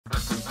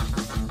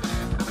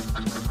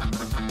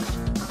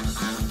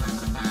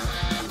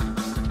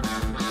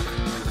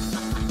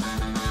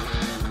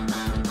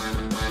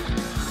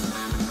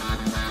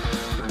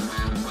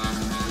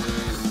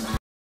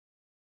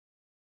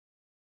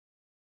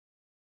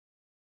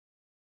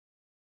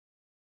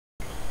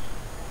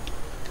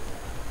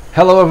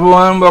Hello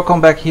everyone,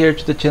 welcome back here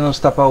to the channel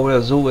Tapa Olho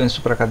Azul and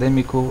Super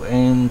Acadêmico,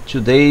 and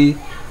today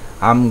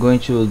I'm going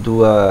to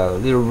do a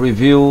little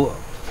review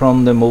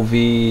from the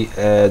movie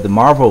The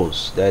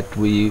Marvels that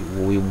we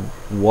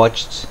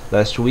watched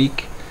last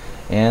week,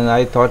 and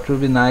I thought it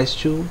would be nice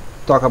to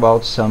talk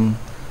about some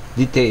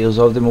details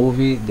of the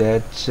movie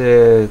that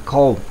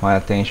called my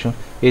attention.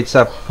 It's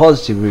a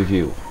positive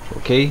review,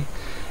 okay?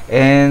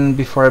 And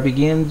before I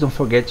begin, don't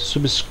forget to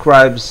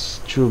subscribe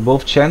to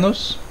both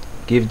channels,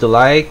 give the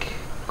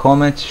like,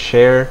 comment,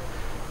 share,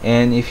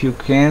 and if you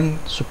can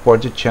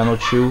support the channel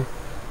too.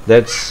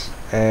 That's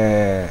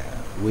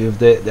with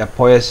the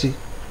Apoia-se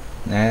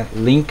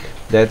link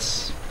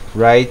that's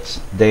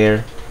right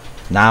there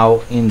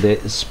now in the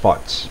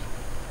spot.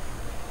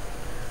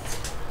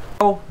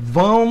 Então,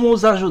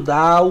 vamos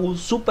ajudar o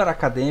Super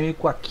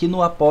Acadêmico aqui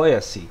no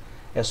Apoia-se.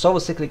 É só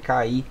você clicar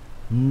aí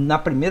na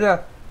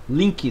primeira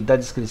link da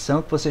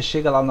descrição que você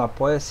chega lá no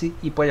Apoia-se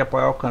e pode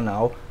apoiar o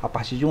canal a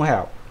partir de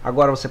R$1.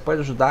 Agora você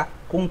pode ajudar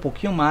com um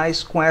pouquinho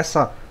mais, com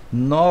essa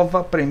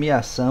nova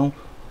premiação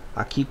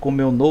aqui com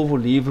meu novo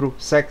livro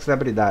Sexo e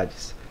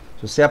Habilidades.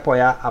 Se você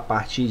apoiar a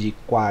partir de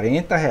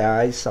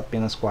R$40,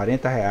 apenas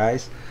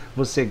R$40,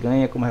 você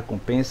ganha como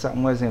recompensa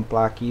um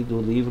exemplar aqui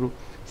do livro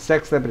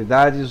Sexo e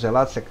Habilidades, os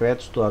relatos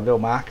secretos do Abel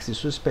Marques e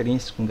sua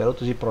experiência com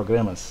garotos de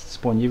programas,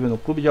 disponível no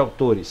Clube de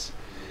Autores.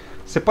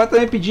 Você pode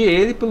também pedir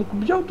ele pelo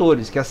Clube de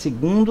Autores, que é o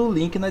segundo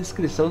link na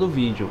descrição do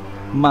vídeo,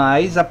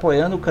 mas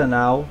apoiando o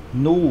canal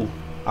no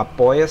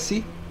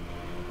Apoia-se,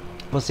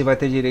 você vai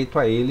ter direito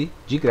a ele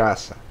de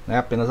graça, né?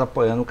 Apenas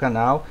apoiando o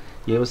canal,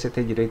 e aí você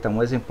tem direito a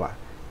um exemplar.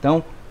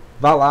 Então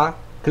vá lá,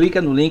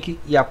 clica no link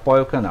e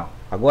apoia o canal.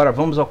 Agora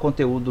vamos ao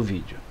conteúdo do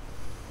vídeo.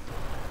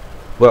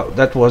 Well,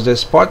 that was the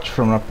spot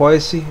from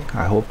Apoia-se.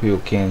 I hope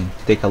you can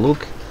take a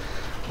look,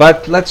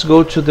 but let's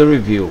go to the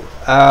review.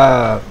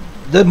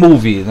 The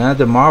movie,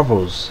 The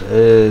Marvels,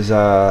 is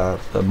a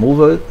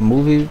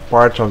movie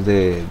part of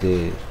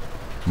the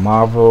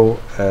Marvel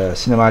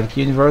cinematic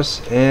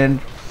universe, and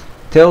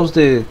tells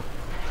the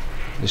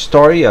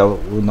story. I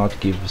will not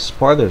give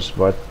spoilers,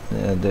 but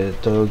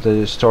tells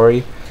the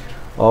story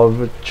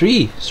of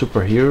three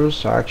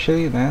superheroes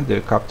actually,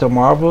 the Captain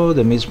Marvel,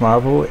 the Miss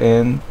Marvel,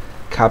 and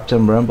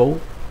Captain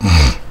Rumble,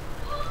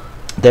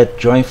 that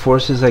join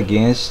forces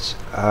against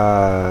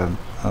a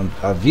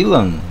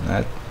villain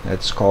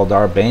that's called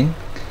Arbane.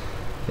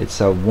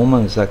 It's a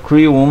woman, it's a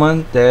Kree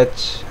woman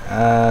that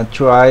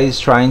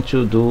trying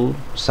to do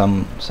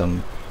some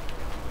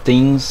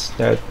things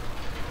that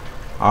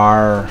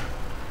are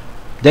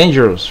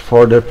dangerous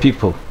for the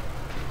people.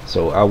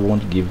 So I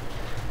won't give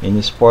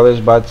any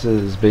spoilers, but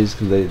it's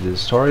basically the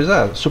story is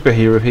a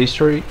superhero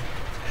history,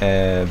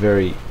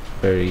 very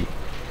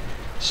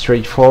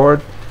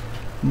straightforward.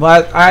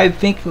 But I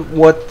think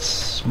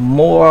what's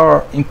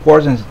more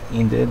important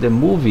in the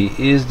movie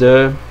is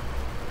the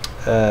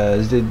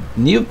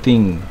new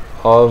thing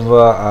of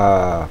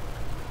a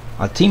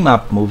team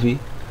up movie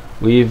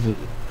with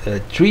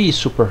three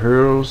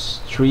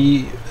superheroes,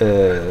 three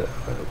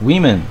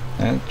women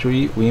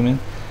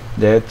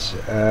that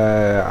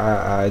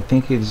I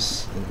think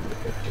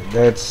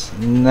that's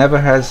never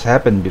has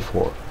happened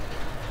before.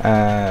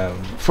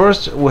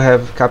 First we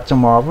have Captain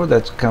Marvel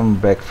that come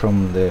back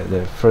from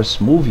the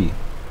first movie,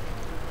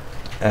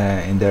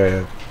 in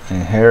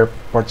her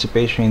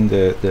participation in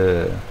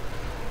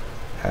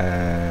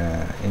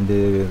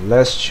the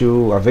last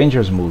two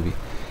Avengers movie,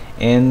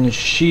 and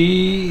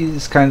she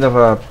is kind of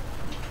a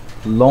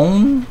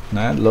lone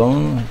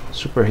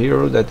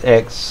superhero that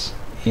acts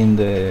in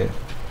the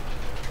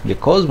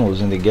cosmos,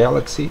 in the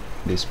galaxy,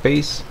 the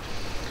space,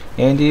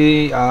 and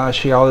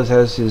she always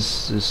has this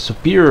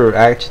superior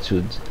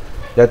attitude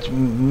that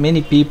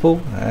many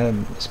people,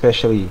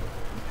 especially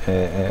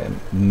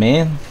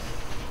men,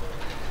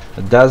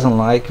 doesn't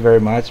like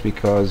very much,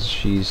 because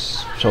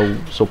she's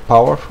so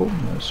powerful,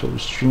 so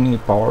extremely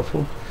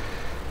powerful,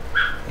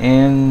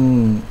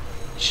 and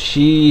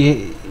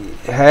she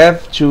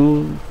have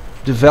to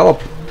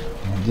develop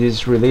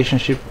this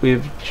relationship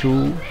with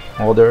two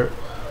other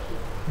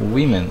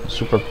women,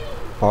 super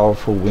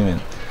powerful women.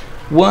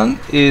 One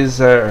is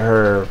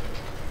her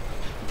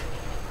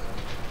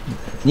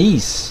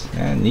niece,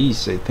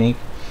 I think,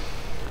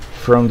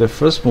 from the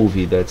first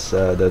movie. That's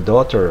the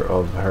daughter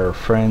of her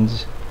friend,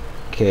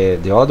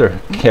 the other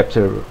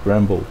Captain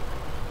Rumble,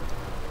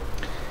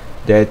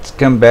 that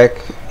come back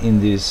in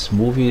this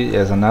movie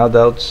as an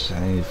adult.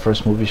 In the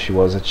first movie she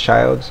was a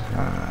child,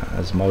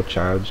 a small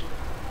child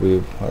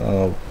with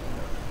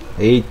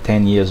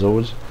 8-10 years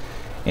old,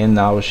 and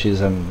now she's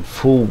a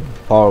full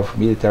powerful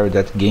military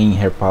that gained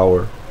her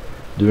power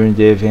during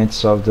the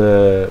events of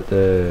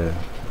the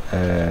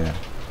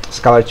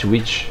Scarlet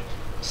Witch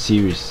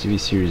TV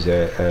series,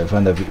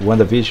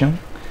 WandaVision.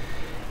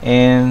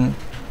 And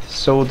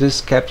so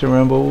this Captain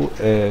Rumble,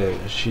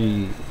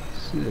 she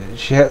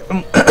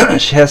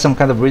has some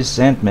kind of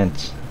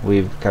resentment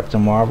with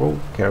Captain Marvel,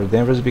 Carol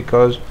Danvers,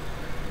 because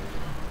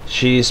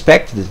she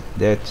expected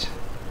that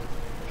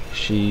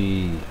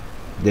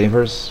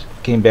Danvers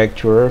came back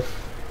to Earth,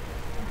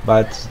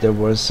 but there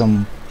was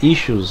some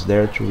issues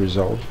there to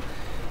resolve.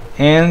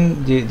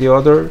 And the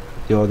other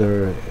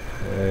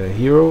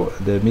hero,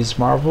 the Miss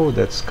Marvel,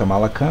 that's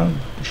Kamala Khan.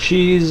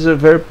 She is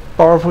very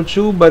powerful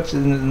too, but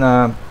in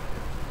a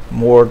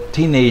more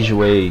teenage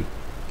way.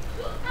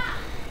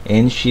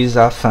 And she's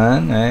a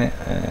fan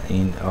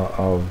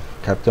of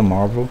Captain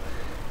Marvel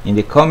in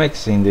the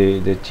comics, in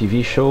the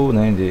TV show,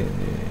 in the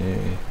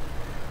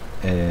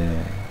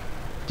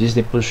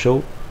Disney Plus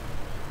show,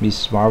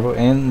 Miss Marvel,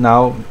 and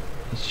now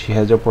she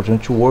has the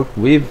opportunity to work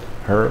with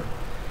her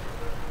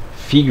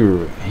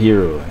hero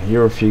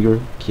figure,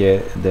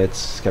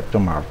 that's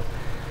Captain Marvel.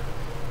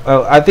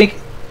 I think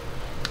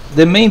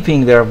the main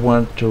thing that I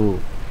want to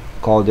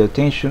call the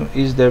attention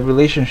is the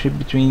relationship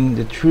between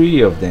the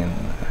three of them.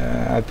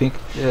 I think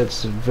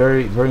it's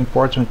very very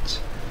important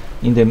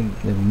in the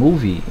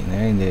movie,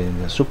 in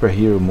the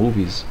superhero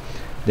movies,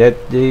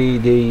 that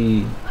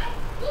they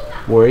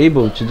were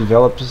able to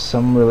develop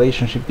some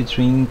relationship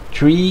between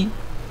three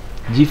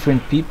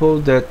different people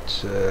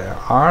that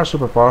are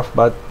super powerful,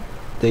 but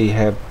they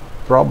have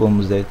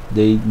problems that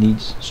they need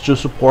to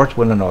support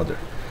one another.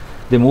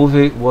 The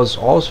movie was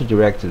also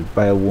directed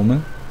by a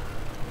woman.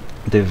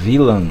 The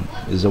villain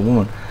is a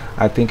woman.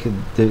 I think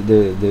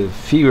the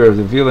figure of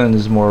the villain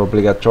is more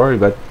obligatory,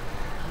 but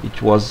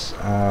it was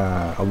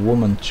a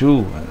woman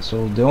too.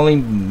 So the only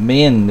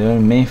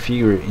main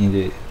figure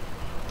in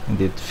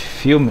the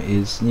film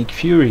is Nick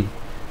Fury,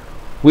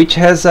 which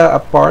has a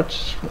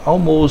part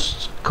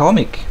almost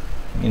comic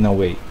in a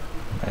way.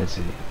 It's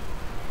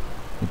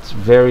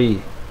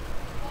very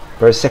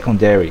very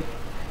secondary,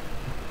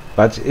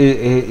 but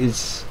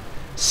it's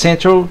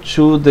central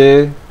to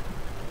the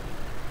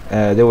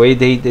way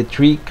the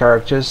three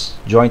characters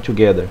join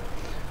together.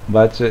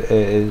 But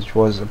it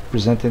was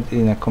presented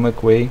in a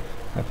comic way.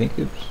 I think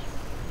it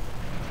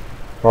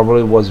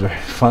probably was very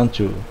fun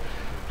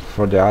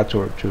for the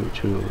actor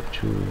to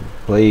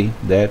play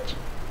that.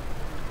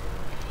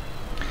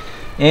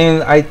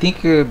 And I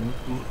think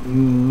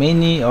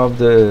many of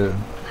the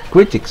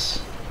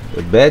critics,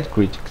 the bad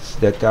critics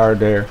that are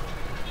there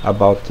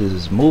about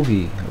this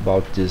movie,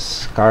 about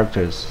these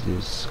characters,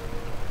 these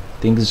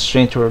things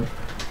centered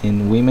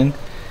in women,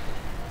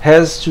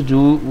 has to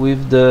do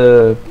with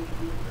the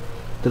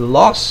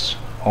loss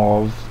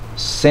of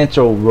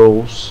central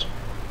roles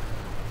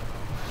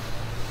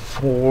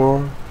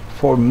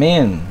for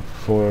men,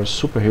 for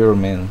superhero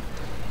men.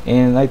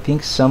 And I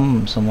think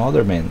some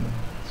other men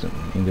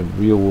in the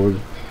real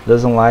world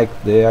doesn't like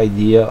the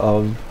idea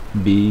of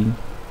being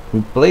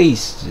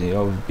replaced,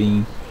 of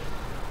being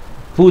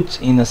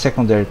put in a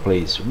secondary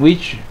place,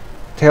 which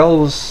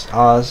tells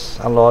us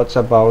a lot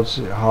about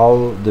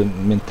how the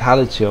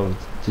mentality of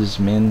these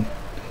men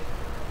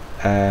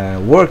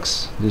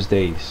works these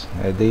days.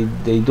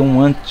 They don't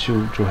want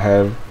to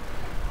have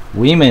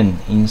women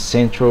in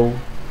central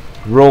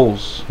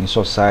roles in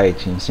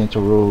society, in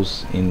central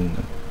roles in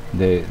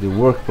the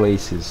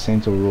workplaces,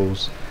 central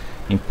roles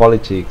in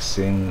politics,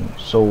 and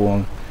so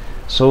on.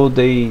 So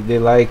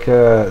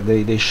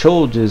they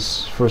show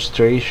this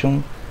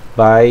frustration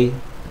by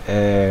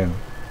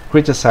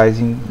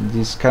criticizing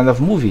this kind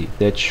of movie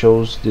that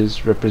shows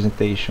this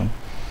representation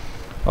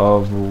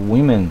of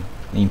women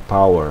in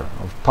power,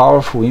 of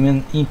powerful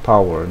women in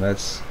power.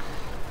 That's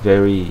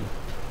very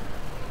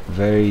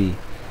very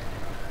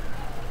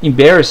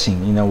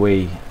embarrassing in a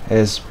way,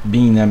 as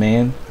being a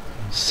man,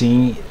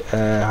 seeing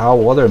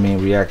how other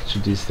men react to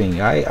this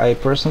thing. I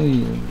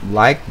personally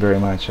like very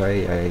much. I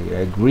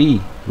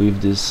agree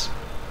with this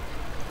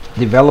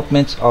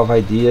development of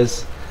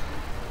ideas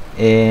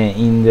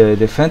in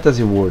the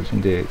fantasy world,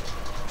 in the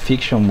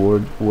fiction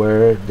world,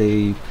 where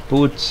they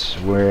put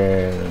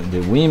where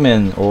the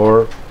women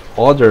or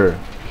other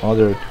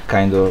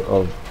kind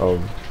of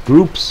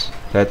groups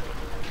that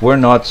were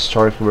not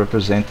historically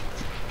represented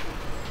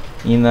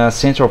in a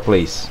central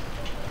place.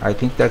 I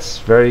think that's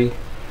very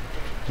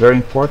very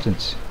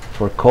important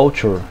for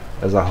culture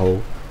as a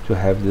whole to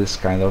have this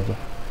kind of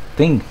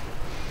thing.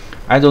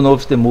 I don't know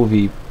if the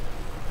movie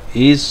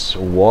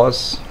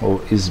was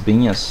or is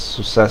being a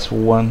successful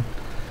one.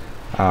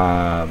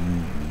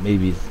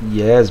 Maybe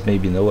yes,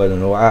 maybe no. I don't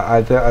know.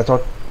 I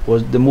thought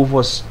the movie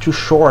was too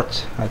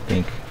short. I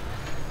think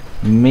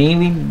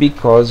mainly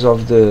because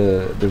of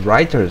the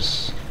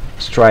writers'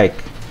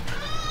 strike.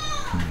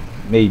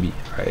 Maybe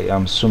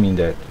I'm assuming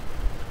that.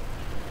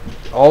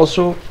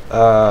 Also,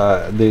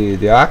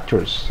 the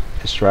actors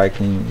strike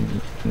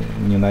in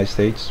the United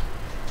States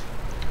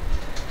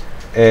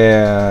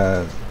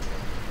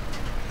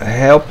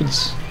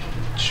helped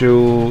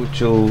to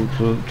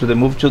the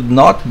movie to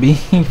not be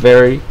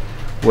very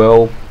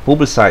well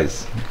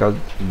publicized, because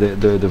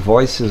the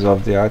voices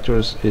of the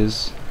actors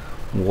is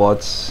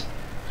what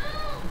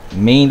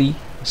mainly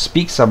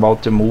speaks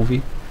about the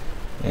movie,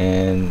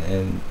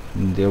 and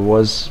there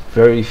was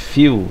very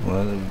few.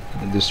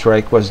 The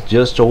strike was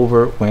just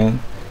over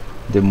when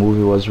the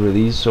movie was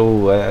released,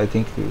 so I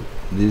think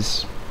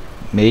this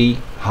may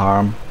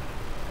harm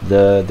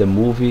the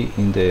movie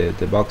in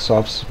the box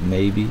office.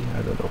 Maybe,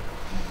 I don't know.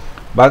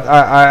 But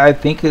I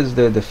think is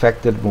the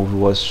fact that the movie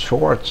was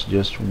short,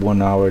 just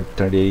 1 hour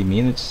 38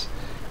 minutes,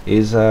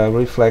 is a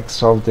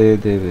reflex of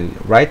the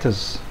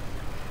writers'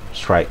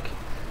 strike,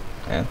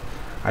 and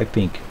I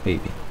think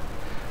maybe.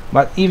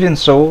 But even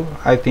so,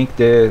 I think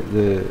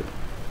the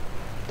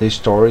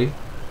story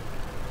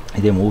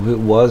in the movie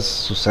was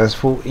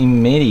successful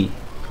in many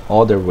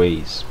other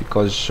ways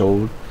because it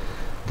showed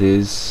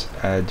this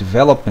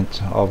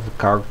development of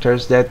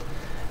characters that,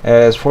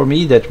 as for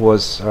me, that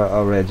was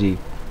already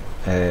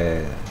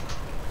uh,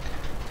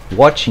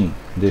 watching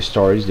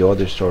the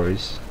other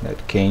stories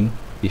that came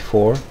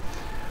before.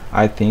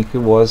 I think it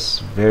was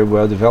very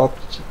well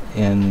developed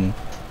and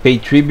pay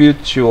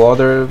tribute to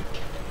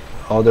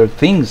other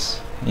things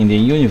in the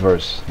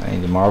universe,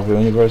 in the Marvel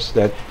universe,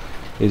 that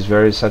is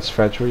very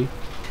satisfactory,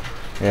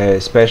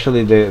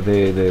 especially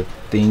the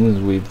things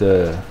with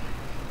the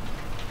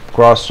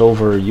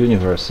crossover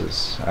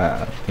universes.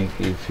 I think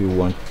if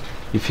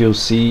you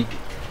see,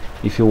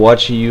 if you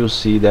watch, you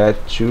see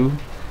that too.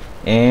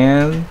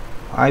 And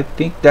I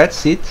think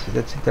that's it.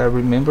 That's it. I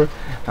remember.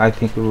 I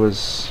think it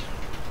was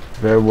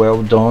very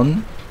well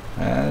done.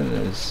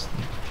 It's,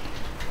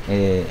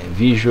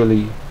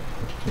 visually,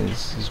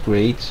 is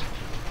great.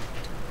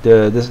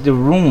 The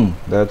room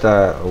that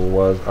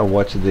I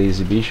watched the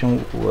exhibition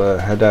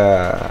had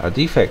a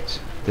defect.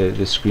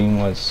 The screen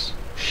was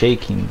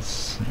shaking,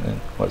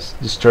 was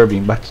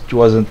disturbing, but it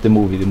wasn't the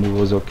movie. The movie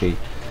was okay.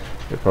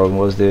 The problem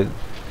was the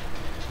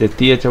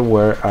theater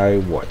where I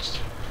watched.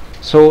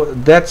 So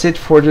that's it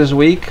for this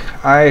week.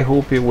 I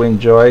hope you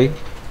enjoy.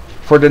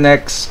 For the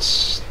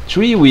next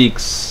 3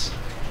 weeks,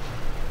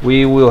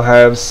 we will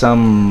have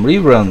some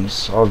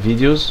reruns of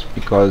videos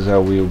because I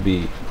will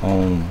be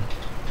on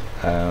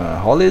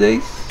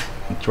holidays,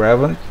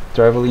 traveling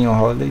on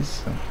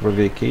holidays for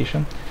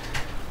vacation.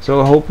 So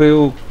I hope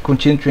you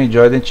continue to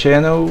enjoy the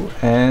channel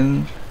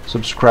and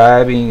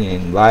subscribing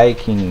and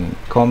liking,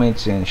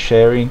 comments and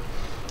sharing,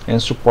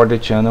 and support the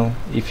channel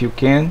if you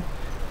can,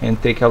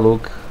 and take a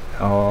look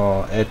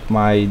at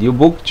my new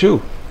book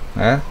too.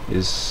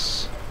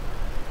 Is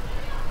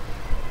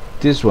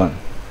this one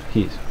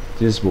here,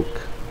 this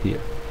book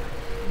here.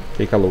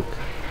 Take a look.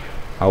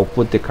 I'll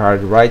put the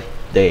card right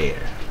there.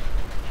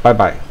 Bye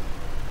bye.